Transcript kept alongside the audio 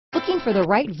Looking for the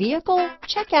right vehicle?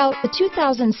 Check out the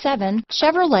 2007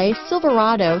 Chevrolet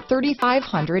Silverado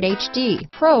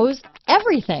 3500HD. Pros,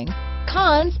 everything.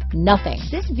 Cons, nothing.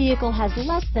 This vehicle has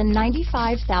less than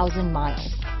 95,000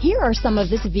 miles. Here are some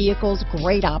of this vehicle's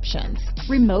great options: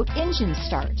 remote engine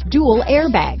start, dual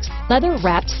airbags,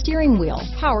 leather-wrapped steering wheel,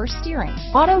 power steering,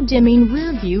 auto-dimming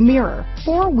rear view mirror,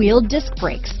 four-wheel disc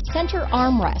brakes, center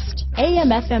armrest,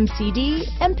 AM/FM CD,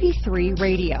 MP3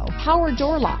 radio, power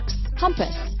door locks,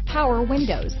 compass, power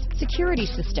windows, security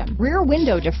system, rear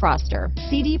window defroster,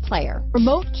 CD player,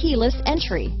 remote keyless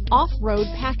entry, off-road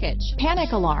package,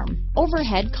 panic alarm,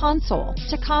 overhead console,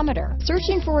 tachometer.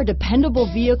 Searching for a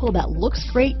dependable vehicle that looks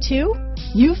great too?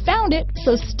 You found it,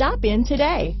 so stop in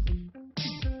today.